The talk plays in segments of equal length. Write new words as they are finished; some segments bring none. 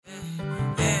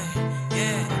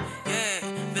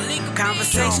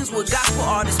Conversations with gospel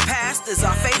artists, pastors.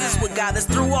 Our faith is what got us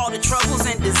through all the troubles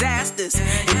and disasters.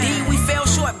 Indeed, we fell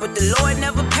short, but the Lord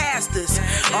never passed us.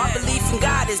 Our belief in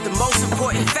God is the most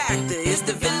important factor. It's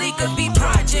the Velika B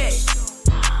Project.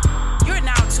 You're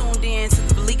now tuned in to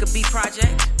the Velika B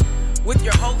Project with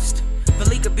your host,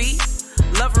 Velika B,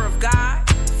 lover of God,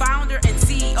 founder and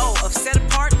CEO of Set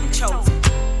Apart and Chosen.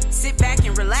 Sit back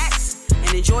and relax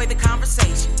and enjoy the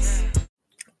conversations.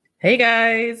 Hey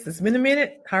guys, it's been a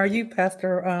minute. How are you,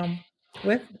 Pastor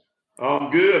Wes? I'm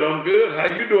good. How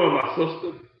you doing, my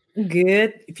sister?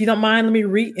 Good. If you don't mind, let me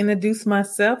reintroduce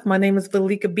myself. My name is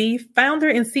Velika B, founder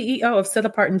and CEO of Set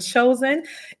Apart and Chosen.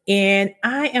 And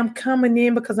I am coming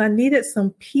in because I needed some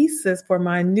pieces for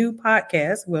my new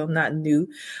podcast. Well, not new,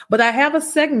 but I have a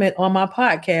segment on my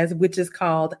podcast, which is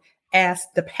called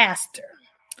Ask the Pastor.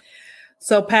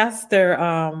 So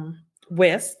Pastor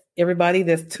Wes, everybody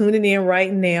that's tuning in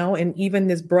right now, and even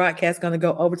this broadcast is going to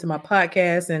go over to my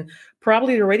podcast and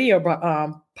probably the radio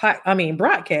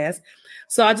broadcast.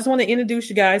 So I just want to introduce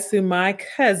you guys to my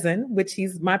cousin, which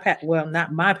he's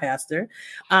not my pastor,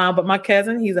 but my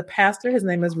cousin. He's a pastor. His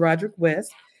name is Roderick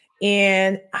West.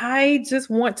 And I just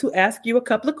want to ask you a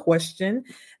couple of questions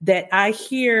that I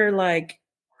hear like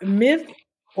myth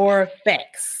or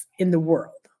facts in the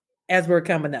world as we're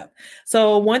coming up.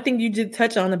 So one thing you did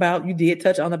touch on about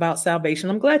salvation.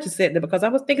 I'm glad you said that because I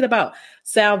was thinking about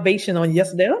salvation on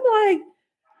yesterday. I'm like,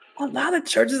 a lot of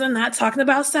churches are not talking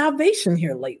about salvation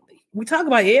here lately. We talk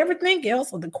about everything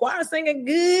else, the choir singing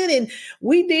good, and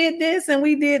we did this and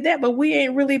we did that, but we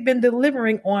ain't really been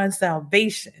delivering on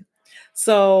salvation.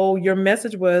 So your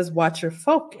message was watch your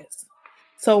focus.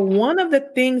 So one of the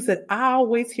things that I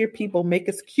always hear people make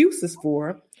excuses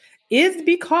for is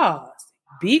because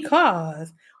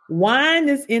wine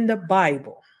is in the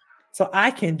Bible, so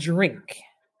I can drink.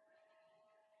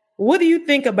 What do you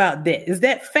think about that? Is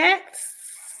that facts?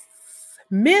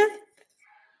 Myth?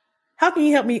 How can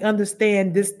you help me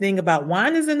understand this thing about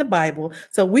wine is in the Bible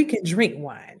so we can drink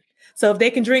wine? So if they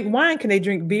can drink wine, can they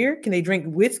drink beer? Can they drink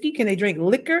whiskey? Can they drink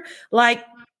liquor? Like,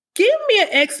 give me an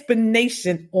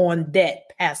explanation on that,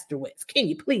 Pastor West. Can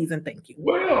you please and thank you?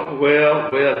 Well,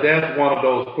 that's one of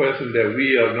those questions that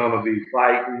we are going to be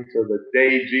fighting till the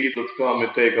day Jesus comes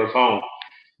and take us home.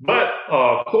 But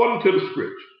according to the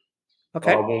scripture,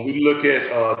 okay, when we look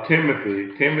at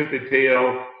Timothy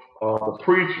tells the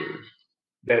preachers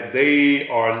that they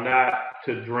are not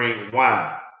to drink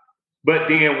wine. But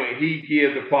then when he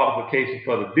gives the qualification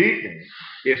for the deacons,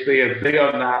 it says they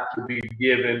are not to be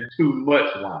given too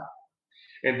much wine.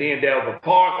 And then there's a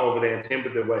part over there in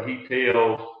Timothy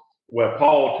where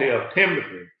Paul tells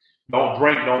Timothy, don't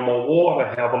drink no more water,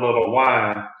 have a little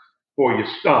wine for your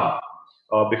stomach.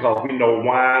 Because we know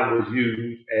wine was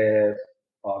used as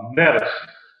medicine.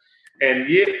 And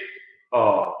yet,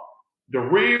 the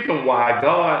reason why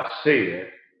God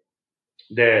said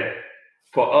that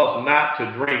for us not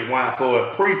to drink wine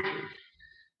for preachers,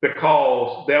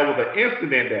 because there was an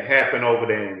incident that happened over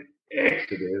there in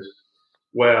Exodus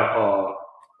where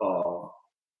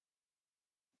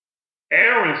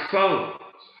Aaron's sons,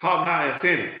 Hophni and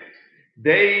Phinehas,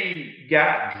 they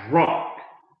got drunk.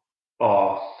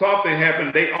 Something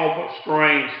happened. They offered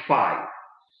strange fire,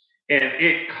 and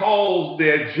it caused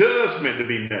their judgment to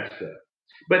be messed up.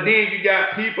 But then you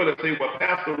got people that say, well,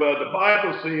 Pastor, the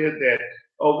Bible says that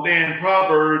over there in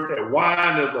Proverbs that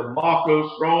wine is a mocker,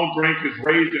 strong drink is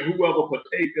raised, and whoever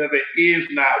partake of it is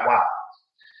not wise.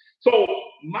 So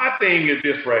my thing is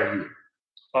this right here.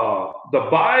 The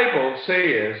Bible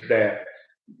says that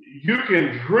you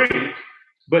can drink,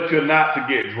 but you're not to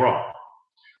get drunk.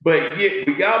 But yet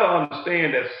we got to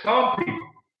understand that some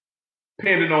people,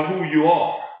 depending on who you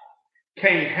are,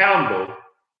 can't handle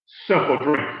simple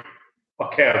drinking. A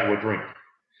casual drink.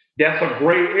 That's a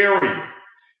gray area.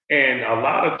 And a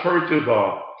lot of churches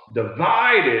are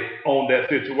divided on that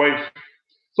situation.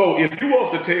 So if you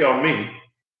want to tell me,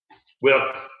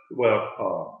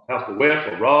 Pastor West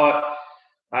or Rod,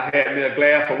 I had me a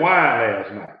glass of wine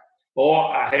last night,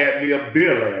 or I had me a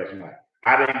beer last night.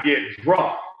 I didn't get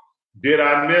drunk. Did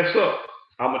I mess up?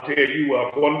 I'm going to tell you,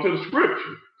 according to the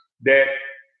scripture, that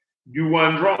you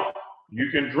weren't drunk.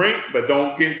 You can drink, but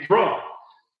don't get drunk.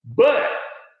 But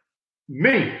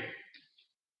me,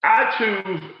 I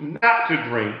choose not to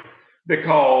drink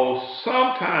because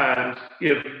sometimes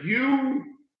if your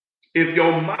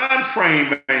mind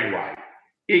frame ain't right,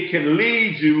 it can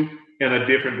lead you in a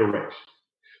different direction.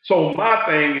 So my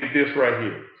thing is this right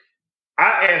here.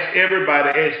 I ask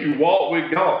everybody as you walk with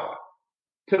God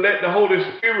to let the Holy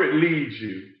Spirit lead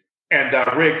you and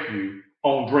direct you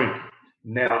on drinking.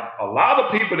 Now, a lot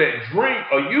of people that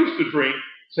drink or used to drink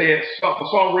said for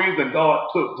some reason God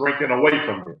took drinking away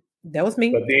from them. That was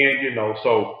me. But then,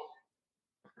 so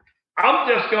I'm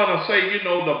just going to say,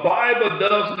 the Bible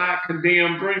does not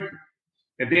condemn drinking.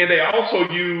 And then they also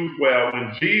use,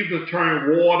 when Jesus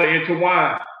turned water into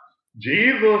wine,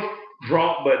 Jesus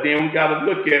drunk, but then we got to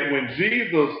look at when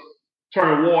Jesus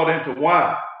turned water into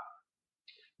wine.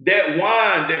 That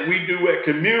wine that we do at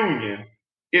communion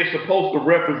is supposed to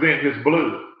represent his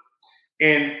blood.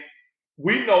 And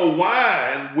we know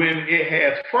wine, when it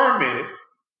has fermented,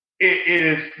 it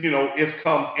is, it's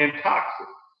come intoxic.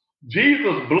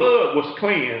 Jesus' blood was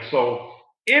cleansed. So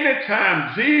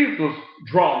anytime Jesus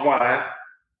drank wine,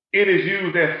 it is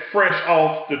used as fresh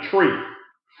off the tree,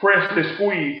 freshly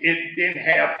squeezed. It didn't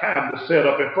have time to set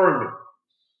up and ferment.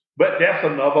 But that's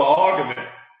another argument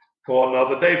for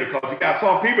another day, because you got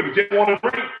some people that just want to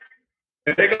drink,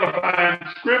 and they're going to find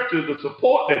scriptures to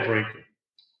support their drinking.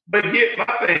 But yet,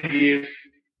 my thing is,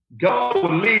 God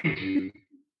will lead you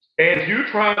as you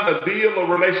trying to build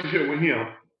a relationship with him.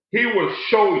 He will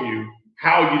show you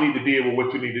how you need to deal with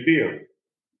what you need to deal with.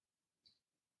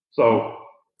 So,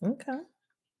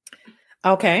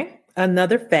 okay,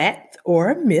 another fact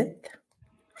or a myth,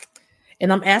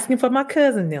 and I'm asking for my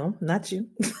cousin now, not you.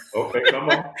 Okay, come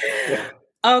on.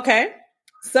 Okay,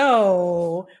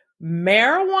 so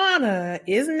marijuana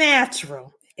is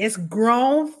natural. It's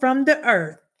grown from the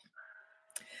earth.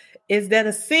 Is that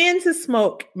a sin to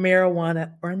smoke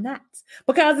marijuana or not?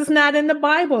 Because it's not in the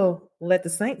Bible. Let the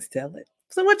saints tell it.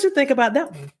 So what you think about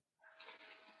that one?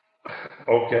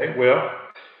 Okay, well,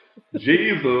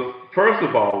 Jesus, first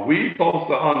of all, we supposed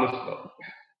to understand.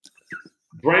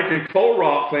 Drinking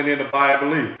Clorox ain't in the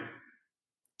Bible either.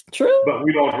 True. But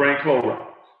we don't drink Clorox.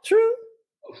 True.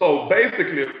 So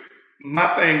basically,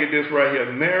 my thing is this right here.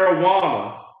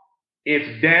 Marijuana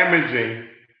is damaging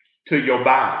to your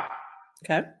body.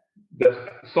 Okay. This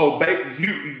is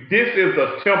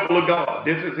the temple of God.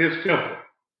 This is his temple.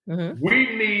 Mm-hmm.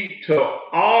 We need to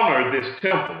honor this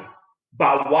temple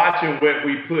by watching what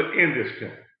we put in this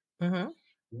temple. Mm-hmm.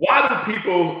 Why do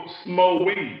people smoke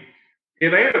weed?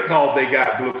 It ain't because they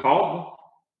got glaucoma.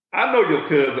 I know your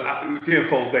cousin,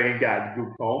 folks, they ain't got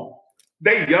glaucoma.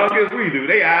 They young as we do.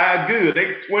 They eye good.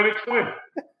 They 20/20.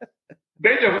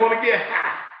 They just want to get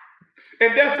high.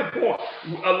 And that's the point.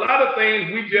 A lot of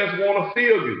things we just want to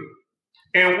feel good.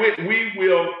 And we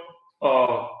will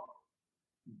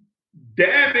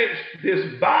damage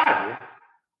this body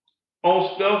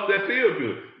on stuff that feels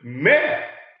good. Meth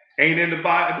ain't in the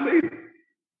Bible either.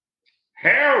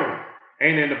 Heroin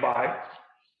ain't in the Bible.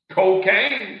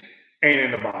 Cocaine ain't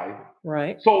in the Bible.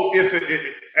 Right. So if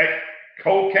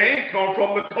cocaine comes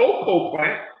from the cocoa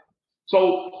plant,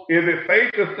 so is it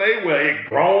safe to say, well, it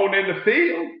grown in the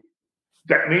field?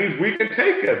 That means we can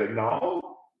take of it. No.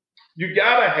 You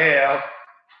got to have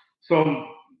some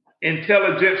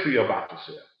intelligentsia about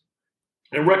yourself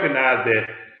and recognize that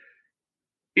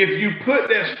if you put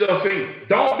that stuff in,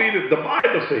 the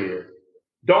Bible says,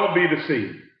 don't be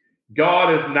deceived.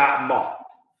 God is not mocked.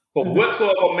 For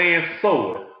whatsoever man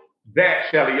soweth, that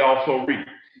shall he also reap.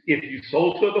 If you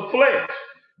sow to the flesh,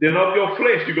 then of your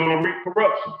flesh you're going to reap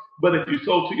corruption. But if you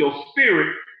sow to your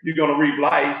spirit, you're going to reap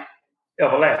life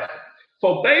everlasting.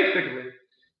 So basically,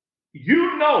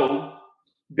 you know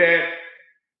that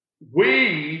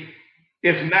weed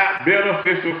is not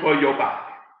beneficial for your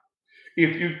body.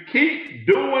 If you keep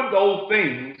doing those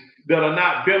things that are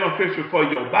not beneficial for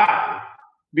your body,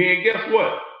 then guess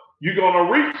what? You're going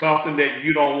to reap something that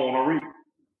you don't want to reap.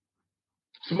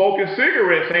 Smoking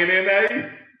cigarettes ain't in that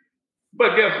either.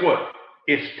 But guess what?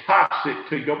 It's toxic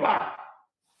to your body.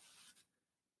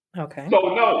 Okay. So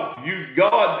no,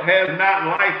 God has not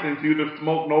licensed you to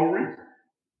smoke no reason.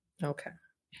 Okay.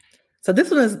 So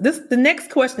the next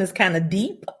question is kind of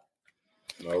deep.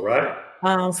 All right.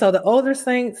 So the older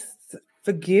saints,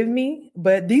 forgive me,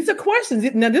 but these are questions.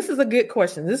 Now, this is a good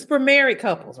question. This is for married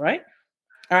couples, right?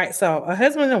 All right. So a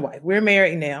husband and wife, we're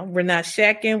married now. We're not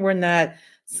shacking. We're not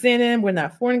sinning. We're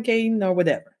not fornicating or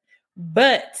whatever.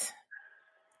 But,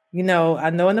 I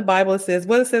know in the Bible it says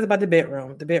about the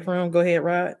bedroom. The bedroom, go ahead,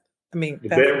 Rod. The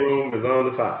bedroom is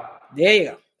undefiled. There you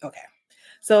go. Okay.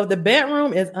 So the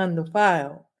bedroom is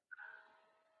undefiled.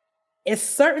 It's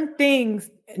certain things,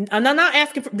 and I'm not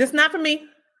asking for this, not for me.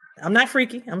 I'm not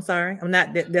freaky. I'm sorry. I'm not,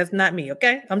 that's not me.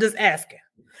 Okay. I'm just asking,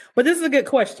 but this is a good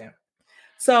question.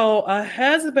 So a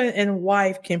husband and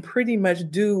wife can pretty much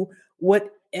do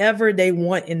whatever they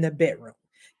want in the bedroom.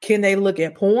 Can they look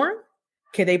at porn?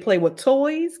 Can they play with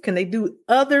toys? Can they do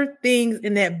other things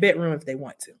in that bedroom if they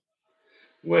want to?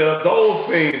 Well, those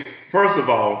things, first of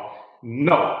all,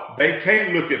 no, they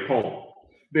can't look at porn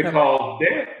because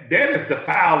that is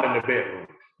defiled in the bedroom.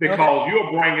 because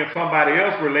you're bringing somebody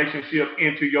else's relationship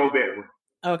into your bedroom.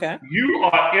 Okay. You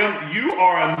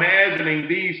are imagining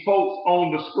these folks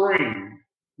on the screen,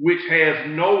 which has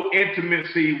no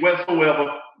intimacy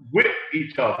whatsoever with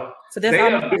each other. So that's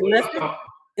lust.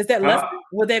 Is that lust?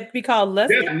 Would that be called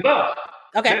lust? That's lust.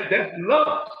 Okay. That's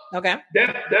lust. Okay.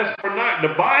 That's pornography.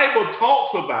 The Bible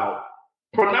talks about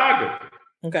pornography.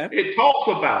 Okay. It talks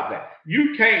about that.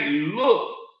 You can't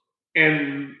look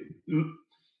and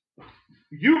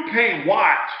you can't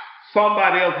watch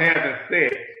somebody else having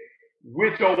sex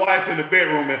with your wife in the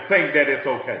bedroom and think that it's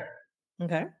okay.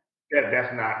 Okay.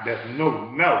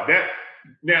 Now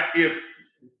if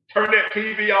turn that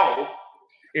TV off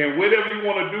and whatever you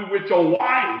want to do with your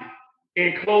wife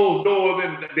in closed doors,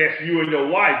 and that's you and your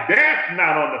wife, that's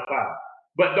not undefiled.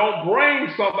 But don't bring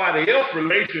somebody else's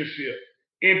relationship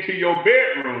into your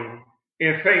bedroom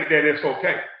and think that it's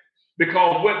okay.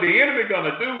 Because what the enemy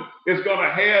gonna do is gonna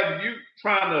have you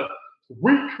trying to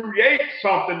recreate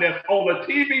something that's on a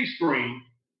TV screen,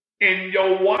 and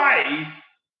your wife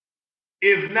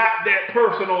is not that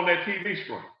person on that TV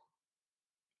screen.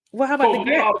 Well, how about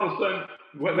all of a sudden,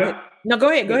 no, go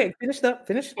ahead. Finish. So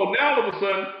now all of a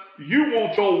sudden, you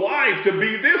want your wife to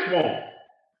be this woman.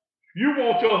 You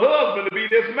want your husband to be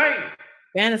this man.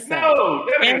 Fantasy. No,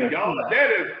 that ain't God.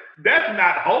 That's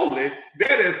not holy.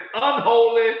 That is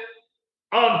unholy.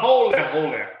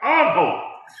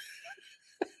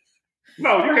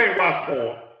 No, you can't watch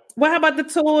porn. Well, how about the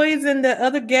toys and the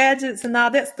other gadgets and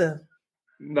all that stuff?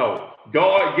 No,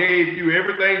 God gave you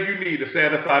everything you need to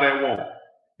satisfy that woman.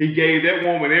 He gave that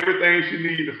woman everything she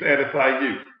needs to satisfy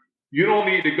you. You don't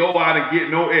need to go out and get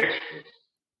no extras.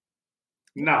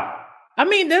 No. I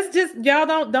mean, that's just y'all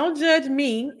don't judge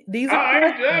me. These are I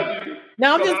ain't judging you.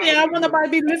 No, I'm just saying I want nobody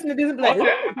to be listening to this and be like, a lot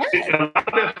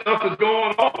of that stuff is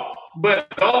going on. But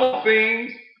those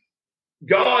things,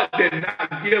 God did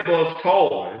not give us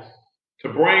toys to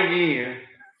bring in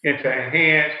and to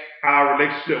enhance our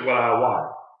relationship with our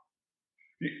wife.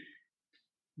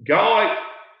 God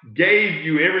gave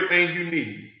you everything you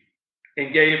need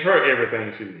and gave her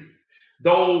everything she needs.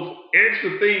 Those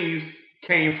extra things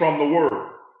came from the Word.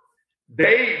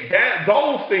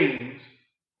 Those things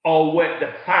are what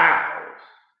defiles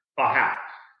a house.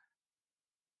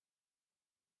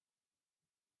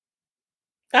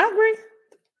 I agree,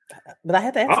 but I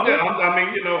have to ask.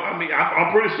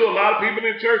 I'm pretty sure a lot of people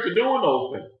in church are doing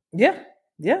those things.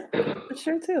 Yeah, for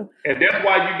sure too. And that's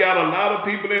why you got a lot of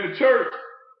people in the church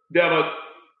that are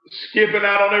skipping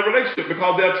out on their relationship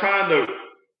because they're trying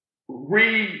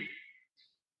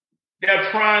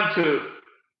to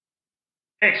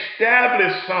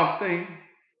establish something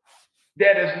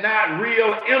that is not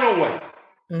real in a way.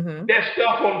 Mm-hmm. That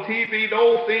stuff on TV,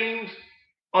 those things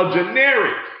are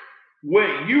generic.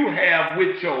 What you have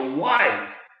with your wife,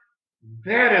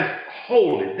 that is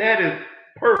holy, that is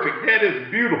perfect, that is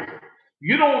beautiful.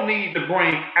 You don't need to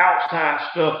bring outside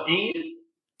stuff in.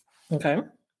 Okay.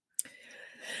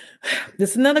 This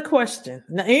is another question.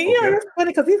 Now, it's funny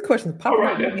because these questions pop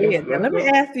up in my head. Now, let me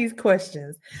ask these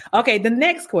questions. Okay, the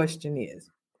next question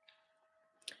is,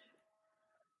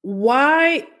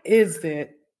 why is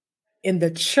it in the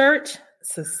church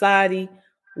society,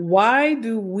 why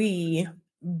do we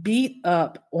beat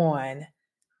up on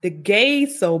the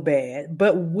gays so bad,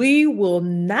 but we will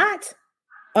not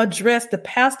address the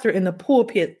pastor in the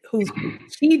pulpit who's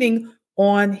cheating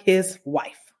on his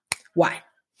wife? Why?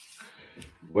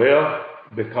 Well,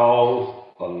 because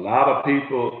a lot of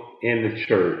people in the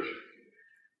church,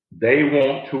 they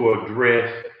want to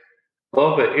address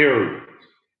other areas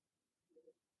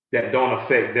that don't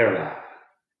affect their life.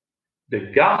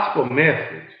 The gospel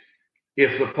message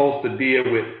is supposed to deal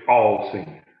with all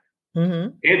sin.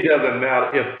 Mm-hmm. It doesn't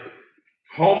matter if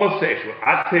homosexual.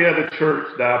 I tell the church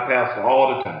that I pastor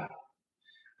all the time,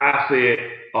 I said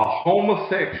a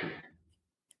homosexual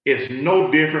is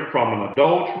no different from an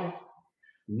adulterer,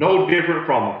 no different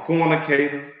from a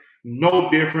fornicator, no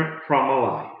different from a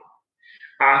liar.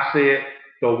 I said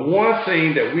the one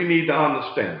thing that we need to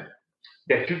understand,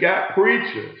 that you got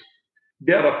preachers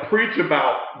that'll preach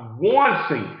about one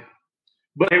sin,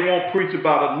 but they won't preach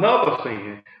about another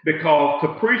sin, because to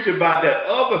preach about that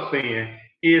other sin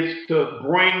is to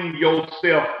bring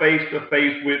yourself face to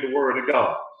face with the word of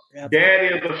God. Absolutely. That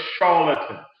is a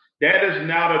charlatan. That is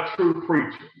not a true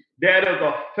preacher. That is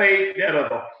a fake, that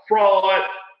is a fraud,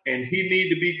 and he need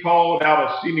to be called out or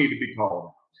she need to be called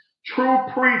out. True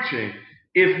preaching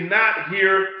is not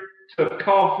here to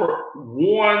comfort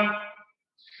one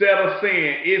set of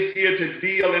sin. It's here to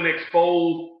deal and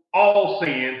expose all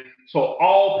sin so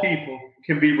all people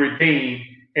can be redeemed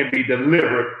and be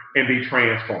delivered and be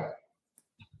transformed.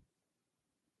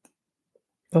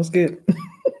 That's good.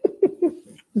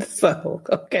 So,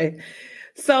 okay.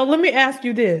 So let me ask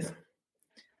you this.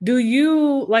 Do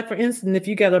you, like, for instance, if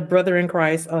you got a brother in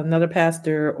Christ, another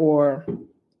pastor, or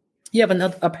you have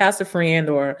a pastor friend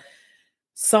or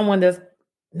someone that's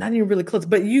not even really close,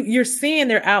 but you're seeing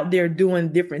they're out there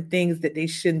doing different things that they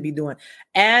shouldn't be doing.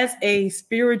 As a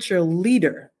spiritual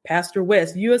leader, Pastor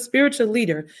West, you're a spiritual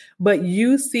leader, but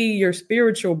you see your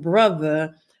spiritual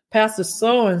brother, Pastor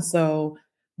so-and-so,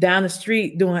 down the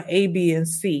street doing A, B, and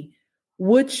C.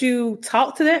 Would you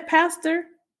talk to that pastor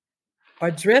or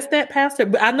address that pastor?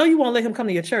 But I know you won't let him come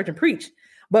to your church and preach,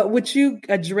 but would you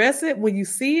address it when you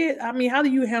see it? I mean, how do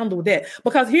you handle that?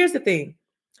 Because here's the thing.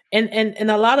 And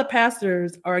a lot of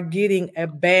pastors are getting a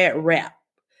bad rap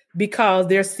because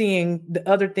they're seeing the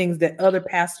other things that other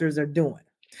pastors are doing.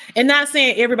 And not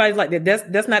saying everybody's like that.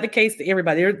 That's not the case to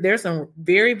everybody. There's some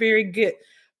very, very good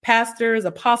pastors,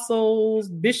 apostles,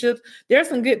 bishops. There's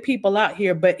some good people out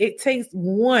here, but it takes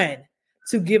one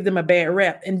to give them a bad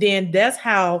rap. And then that's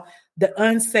how the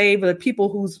unsaved or the people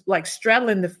who's like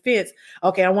straddling the fence.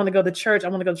 Okay, I want to go to church.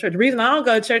 The reason I don't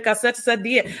go to church, because such and such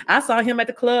did. I saw him at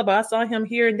the club. I saw him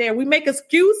here and there. We make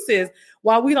excuses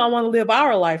why we don't want to live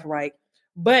our life right.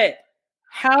 But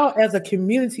how, as a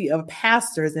community of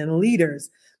pastors and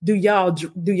leaders, do y'all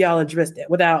address that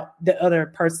without the other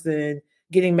person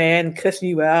getting mad and cussing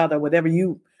you out or whatever?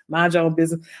 You mind your own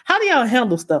business. How do y'all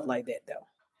handle stuff like that, though?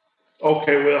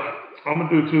 Okay, well, I'm gonna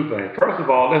do two things. First of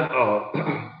all,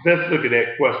 let's look at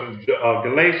that question.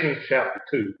 Galatians chapter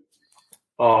 2.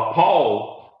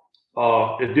 Paul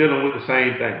is dealing with the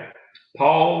same thing.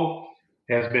 Paul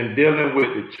has been dealing with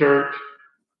the church,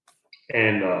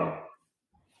 and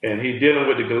he's dealing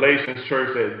with the Galatians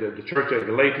church, the church at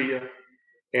Galatia.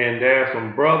 And there are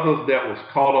some brothers that was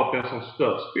caught up in some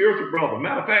stuff. Spiritual brother.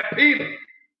 Matter of fact, Peter.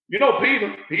 You know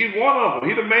Peter. He's one of them.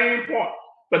 He's the main point.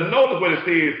 But notice what it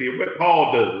says here, what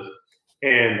Paul does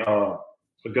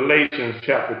in Galatians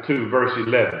chapter 2, verse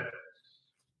 11.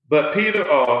 But when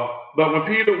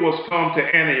Peter was come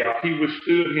to Antioch, he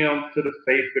withstood him to the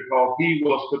face because he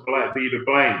was to be to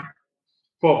blame.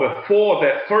 For before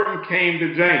that, certain came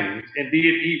to James and did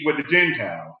eat with the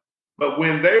Gentiles. But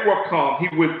when they were come, he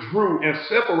withdrew and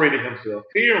separated himself,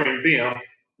 fearing them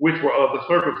which were of the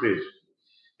circumcision.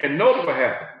 And notice what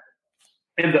happened.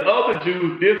 And the other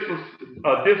Jews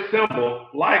dissembled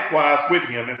likewise with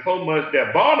him, and so much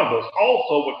that Barnabas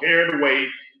also was carried away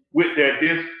with their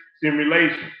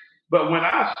dissimulation. But when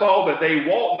I saw that they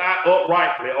walked not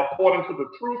uprightly according to the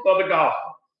truth of the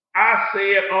gospel, I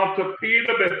said unto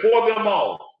Peter before them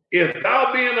all, if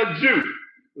thou being a Jew,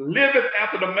 livest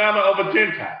after the manner of a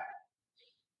Gentile,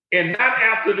 and not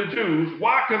after the Jews,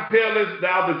 why compellest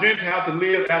thou the Gentiles to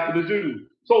live after the Jews?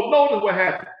 So notice what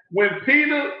happened. When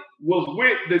Peter was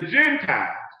with the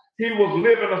Gentiles, he was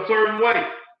living a certain way.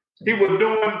 He was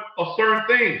doing a certain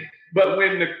thing. But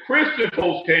when the Christian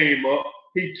folks came up,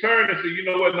 he turned and said, you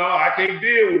know what, no, I can't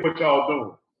deal with what y'all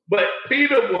doing. But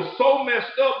Peter was so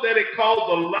messed up that it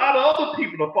caused a lot of other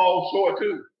people to fall short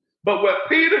too. But what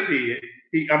Peter did,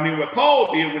 what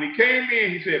Paul did, when he came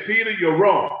in, he said, Peter, you're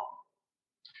wrong.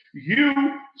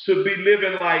 You should be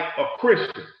living like a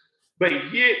Christian, but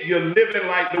yet you're living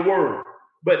like the world.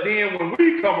 But then when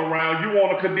we come around, you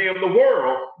want to condemn the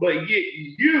world, but yet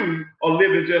you are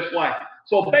living just like it.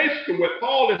 So basically what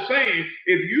Paul is saying,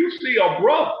 if you see a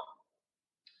brother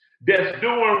that's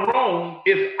doing wrong,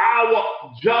 it's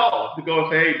our job to go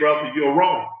and say, hey, brother, you're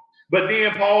wrong. But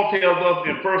then Paul tells us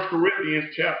in 1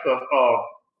 Corinthians chapter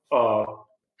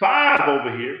 5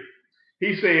 over here,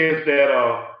 he says that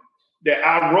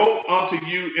I wrote unto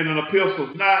you in an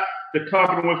epistle not to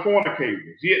company with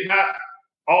fornicators, yet not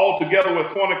altogether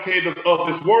with fornicators of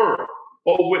this world,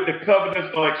 or with the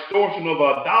covenants or extortion of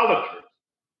idolatry.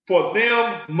 For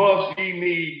them must ye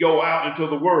need go out into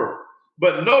the world.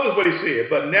 But notice what he said,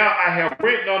 but now I have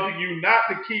written unto you not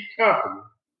to keep company,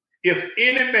 if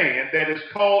any man that is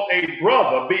called a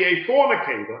brother be a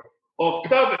fornicator, or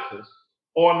covetous,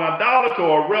 or an idolater,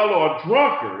 or a reveler, or a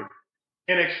drunkard,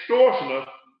 an extortioner,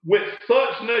 with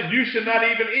such you should not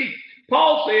even eat.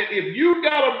 Paul said, if you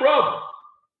got a brother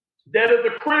that is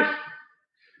a Christian,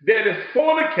 that is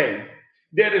fornicating,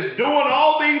 that is doing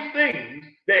all these things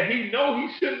that he know he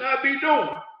should not be doing,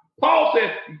 Paul says,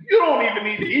 you don't even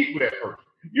need to eat with that person.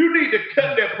 You need to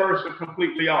cut that person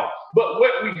completely off. But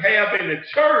what we have in the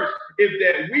church is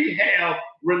that we have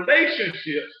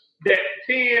relationships that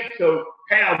tend to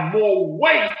have more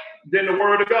weight than the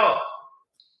word of God.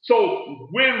 So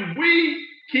when we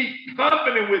keep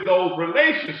company with those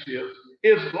relationships,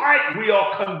 it's like we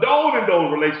are condoning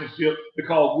those relationships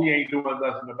because we ain't doing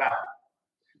nothing about it.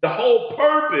 The whole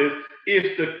purpose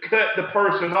is to cut the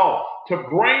person off. to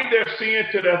bring their sin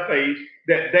to their face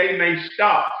that they may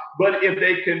stop. But if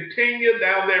they continue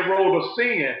down that road of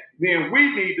sin, then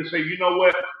we need to say, you know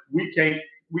what? We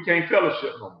can't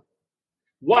fellowship no more.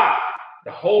 Why?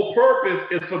 The whole purpose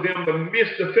is for them to miss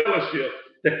the fellowship,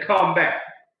 to come back.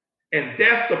 And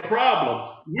that's the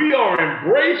problem. We are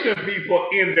embracing people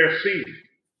in their sin.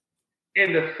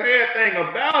 And the sad thing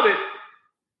about it,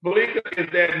 Belika,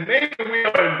 is that maybe we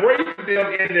are embracing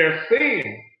them in their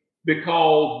sin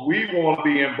because we want to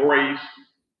be embraced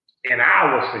in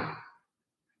our sin.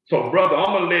 So, brother,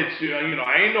 I'm going to let you,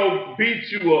 I ain't no beat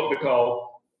you up because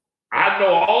I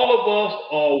know all of us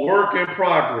are work in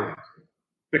progress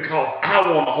because I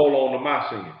want to hold on to my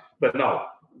sin. But no,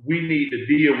 we need to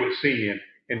deal with sin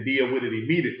and deal with it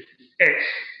immediately,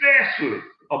 especially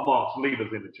amongst leaders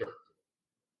in the church.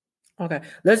 Okay,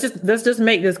 let's just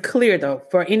make this clear though,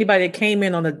 for anybody that came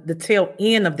in on the tail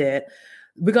end of that.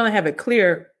 We're gonna have it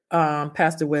clear,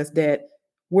 Pastor West, that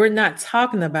we're not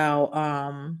talking about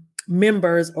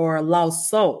members or lost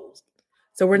souls.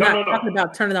 So we're not talking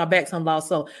about turning our backs on lost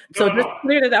souls. So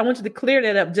clear that. I want you to clear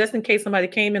that up, just in case somebody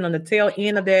came in on the tail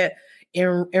end of that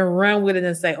and run with it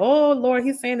and say, "Oh Lord,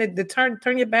 he's saying that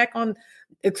turn your back on."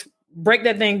 Break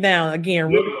that thing down again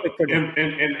really quick for them.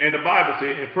 And the Bible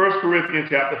says in 1 Corinthians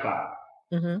chapter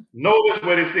 5, notice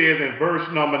what it says in verse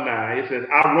number 9. It says,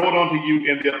 I wrote unto you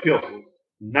in the epistle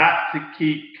not to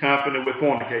keep company with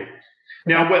fornicators.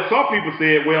 Now, what some people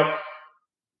said, well,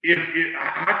 if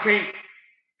I can't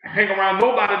hang around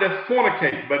nobody that's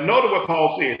fornicating. But notice what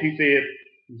Paul says. He says,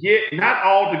 yet not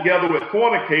altogether with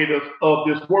fornicators of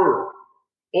this world,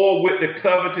 or with the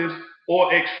covetous,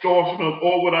 or extortioners,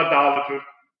 or with idolaters,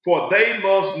 for they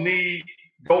must need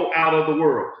go out of the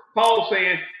world. Paul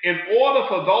saying, in order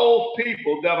for those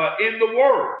people that are in the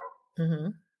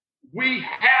world, we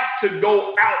have to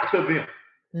go out to them.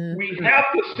 We have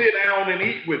to sit down and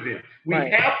eat with them. We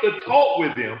have to talk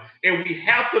with them. And we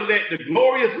have to let the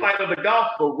glorious light of the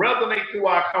gospel resonate through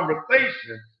our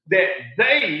conversation that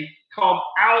they come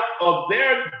out of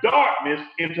their darkness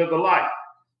into the light.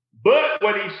 But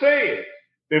what he said,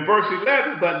 in verse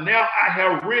 11, but now I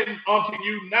have written unto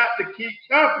you not to keep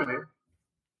company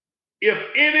if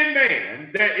any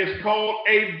man that is called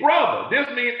a brother.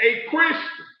 This means a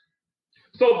Christian.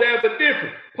 So there's a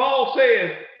difference. Paul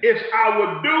says it's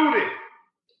our duty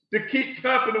to keep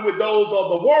company with those of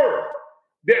the world,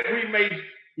 that we may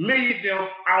lead them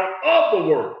out of the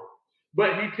world.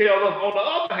 But he tells us, on the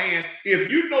other hand, if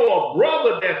you know a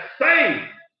brother that's saved,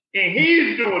 and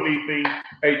he's doing these things,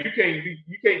 hey, you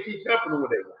can't keep company with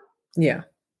that guy. Yeah.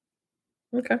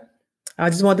 Okay. I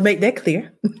just wanted to make that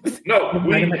clear. No,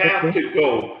 we have to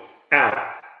go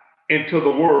out into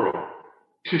the world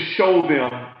to show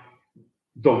them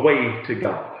the way to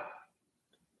God.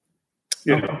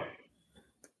 You know.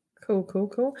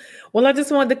 Cool. Well, I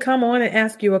just wanted to come on and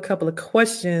ask you a couple of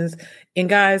questions. And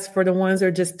guys, for the ones that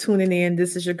are just tuning in,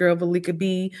 this is your girl, Belika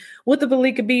B, with the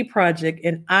Belika B Project.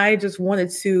 And I just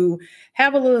wanted to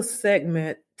have a little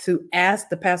segment to ask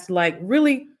the pastor, like,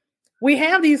 really, we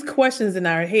have these questions in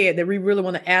our head that we really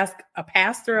want to ask a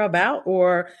pastor about,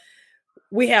 or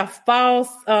we have false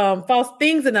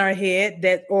things in our head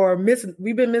that, or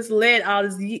we've been misled all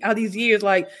these years.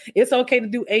 Like, it's okay to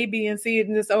do A, B, and C,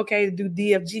 and it's okay to do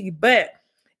D, F, G. But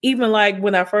even like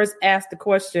when I first asked the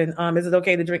question, is it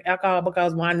okay to drink alcohol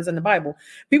because wine is in the Bible?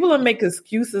 People don't make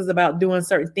excuses about doing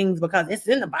certain things because it's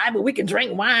in the Bible. We can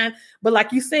drink wine, but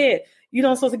like you said, you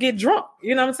don't supposed to get drunk.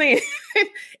 You know what I'm saying?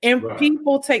 And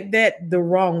people take that the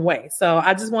wrong way. So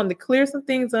I just wanted to clear some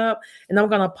things up, and I'm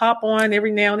going to pop on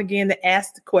every now and again to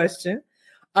ask the question,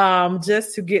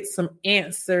 just to get some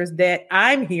answers that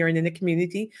I'm hearing in the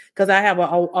community, because I have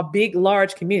a big,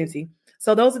 large community.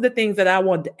 So those are the things that I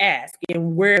wanted to ask.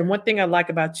 And one thing I like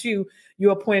about you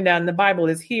are pointing out in the Bible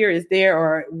is here, is there,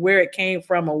 or where it came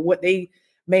from, or what they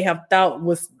may have thought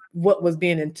was what was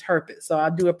being interpreted. So I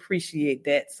do appreciate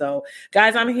that. So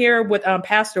guys, I'm here with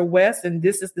Pastor West, and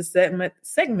this is the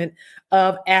segment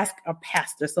of Ask a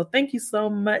Pastor. So thank you so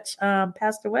much,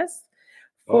 Pastor West,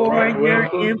 for your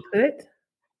input.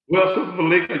 Well, Sister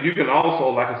Belika, you can also,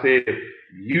 like I said,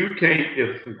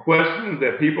 if some questions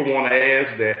that people want to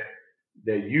ask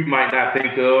that you might not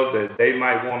think of, that they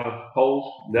might want to post,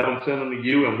 let them send them to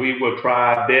you, and we will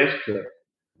try our best to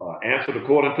answer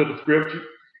according to the scripture.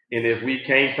 And if we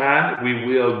can't find it,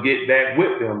 we will get back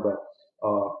with them. But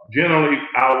generally,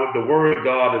 the Word of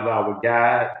God is our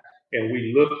guide, and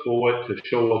we look for it to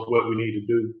show us what we need to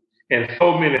do. And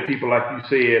so many people, like you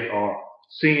said, are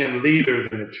seeing leaders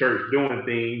in the church doing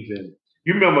things. And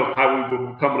you remember how we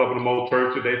were coming up in the old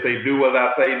church, they say, do as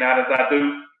I say, not as I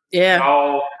do. Yeah.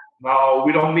 No,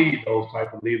 we don't need those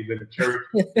type of leaders in the church.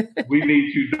 We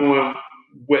need you doing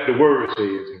what the word says.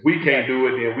 If we can't do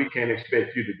it, then we can't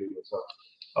expect you to do it.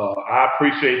 So I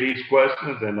appreciate these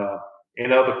questions, and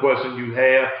any other questions you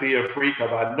have, feel free,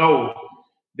 because I know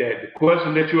that the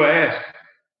question that you're asking,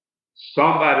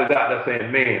 somebody's out there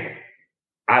saying, man,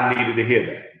 I needed to hear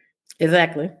that.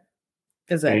 Exactly.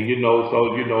 And you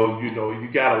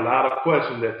got a lot of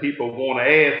questions that people want to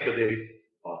ask, but they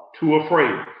are too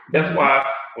afraid. That's why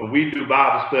when we do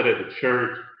Bible study at the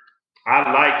church,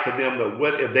 I like for them to,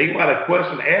 if they got a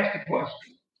question, ask the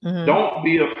question. Mm-hmm. Don't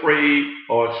be afraid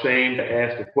or ashamed to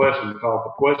ask the question, because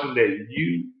the question that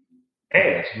you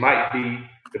ask might be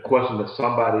the question that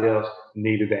somebody else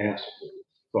needed to answer for.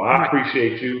 So I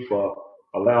appreciate you for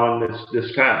allowing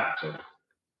this time. So.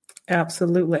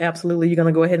 Absolutely. You're going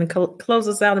to go ahead and close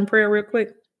us out in prayer real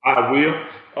quick? I will.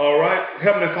 All right.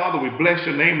 Heavenly Father, we bless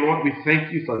your name, Lord. We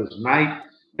thank you for this night.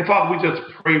 And Father, we just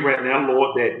pray right now,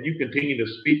 Lord, that you continue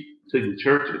to speak to your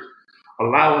churches.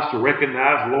 Allow us to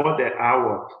recognize, Lord, that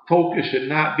our focus should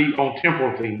not be on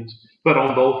temporal things, but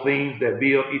on those things that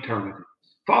build eternity.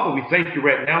 Father, we thank you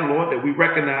right now, Lord, that we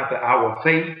recognize that our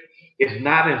faith is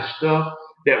not in stuff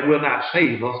that will not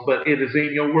save us, but it is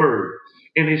in your word.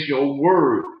 And it's your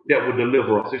word that will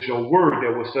deliver us. It's your word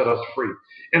that will set us free.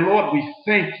 And Lord, we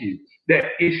thank you that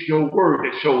it's your word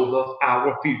that shows us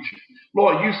our future.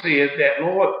 Lord, you said that,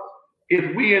 Lord,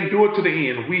 if we endure to the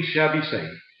end, we shall be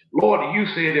saved. Lord, you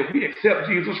said if we accept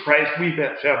Jesus Christ, we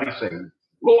shall be saved.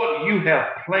 Lord, you have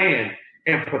planned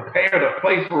and prepared a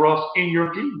place for us in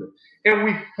your kingdom. And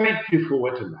we thank you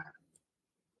for it tonight.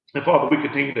 And Father, we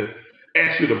continue to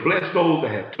ask you to bless those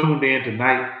that have tuned in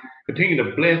tonight. Continue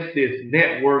to bless this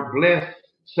network, bless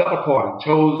Set Apart and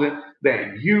Chosen,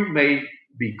 that you may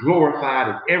be glorified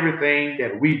in everything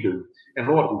that we do. And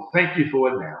Lord, we thank you for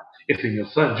it now. It's in your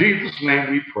Son, Jesus'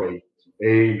 name we pray.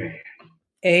 Amen.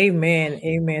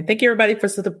 Amen. Thank you, everybody, for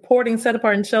supporting Set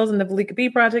Apart and Chosen, the Velika B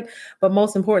Project. But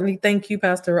most importantly, thank you,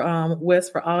 Pastor Wes,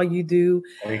 for all you do.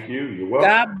 Thank you. You're welcome.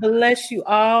 God bless you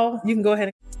all. You can go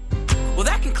ahead. Well,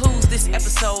 that concludes this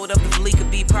episode of the Velika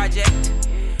B Project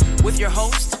with your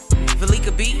host,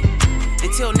 Velika B.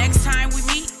 Until next time we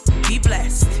meet, be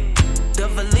blessed.